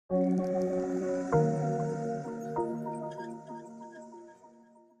Hi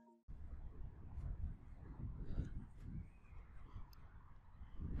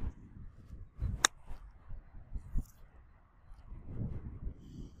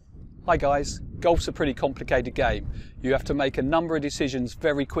guys, golf's a pretty complicated game. You have to make a number of decisions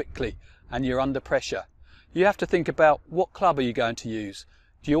very quickly and you're under pressure. You have to think about what club are you going to use.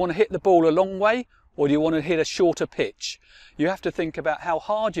 Do you want to hit the ball a long way or do you want to hit a shorter pitch? You have to think about how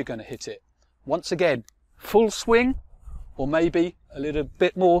hard you're going to hit it. Once again, full swing or maybe a little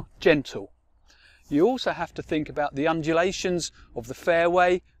bit more gentle. You also have to think about the undulations of the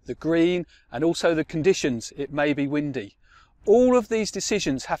fairway, the green, and also the conditions. It may be windy. All of these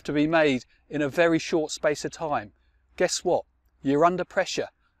decisions have to be made in a very short space of time. Guess what? You're under pressure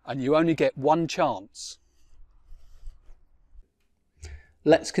and you only get one chance.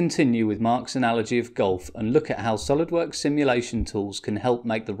 Let's continue with Mark's analogy of golf and look at how SOLIDWORKS simulation tools can help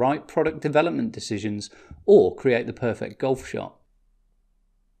make the right product development decisions or create the perfect golf shot.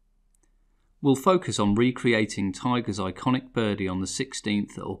 We'll focus on recreating Tiger's iconic birdie on the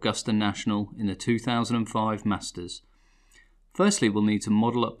 16th at Augusta National in the 2005 Masters. Firstly, we'll need to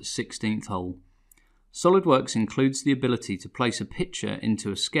model up the 16th hole. SOLIDWORKS includes the ability to place a picture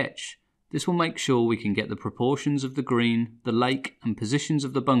into a sketch. This will make sure we can get the proportions of the green, the lake and positions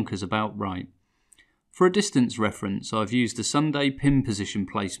of the bunkers about right. For a distance reference, I've used the Sunday pin position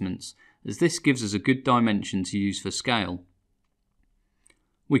placements as this gives us a good dimension to use for scale.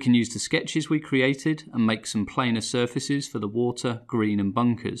 We can use the sketches we created and make some planar surfaces for the water, green and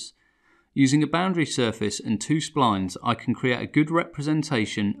bunkers. Using a boundary surface and two splines, I can create a good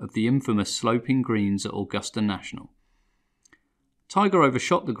representation of the infamous sloping greens at Augusta National. Tiger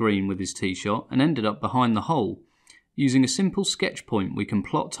overshot the green with his tee shot and ended up behind the hole. Using a simple sketch point, we can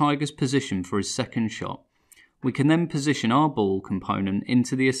plot Tiger's position for his second shot. We can then position our ball component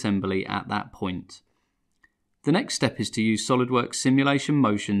into the assembly at that point. The next step is to use SOLIDWORKS Simulation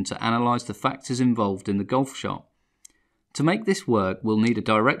Motion to analyse the factors involved in the golf shot. To make this work, we'll need a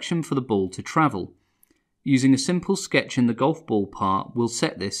direction for the ball to travel. Using a simple sketch in the golf ball part, we'll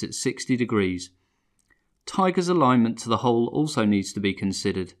set this at 60 degrees. Tiger's alignment to the hole also needs to be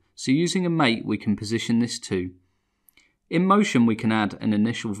considered, so using a mate we can position this too. In motion we can add an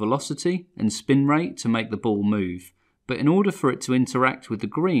initial velocity and spin rate to make the ball move, but in order for it to interact with the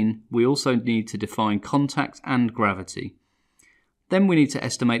green, we also need to define contact and gravity. Then we need to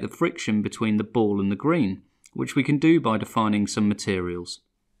estimate the friction between the ball and the green, which we can do by defining some materials.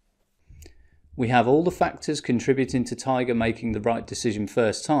 We have all the factors contributing to Tiger making the right decision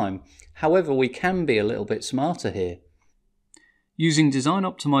first time, however we can be a little bit smarter here. Using design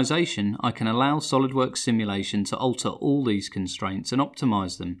optimization, I can allow SOLIDWORKS Simulation to alter all these constraints and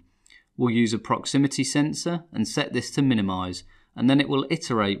optimize them. We'll use a proximity sensor and set this to minimize, and then it will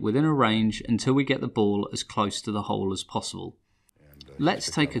iterate within a range until we get the ball as close to the hole as possible.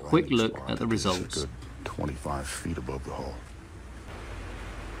 Let's take a quick look at the results. 25 feet above the hole.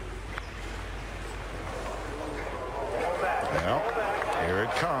 Well, here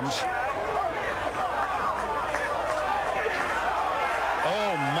it comes.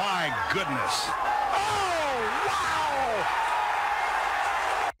 Oh my goodness. Oh, wow!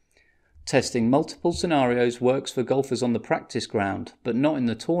 Testing multiple scenarios works for golfers on the practice ground, but not in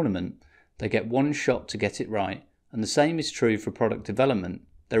the tournament. They get one shot to get it right, and the same is true for product development.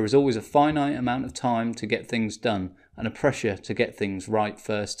 There is always a finite amount of time to get things done and a pressure to get things right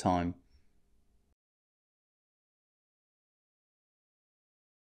first time.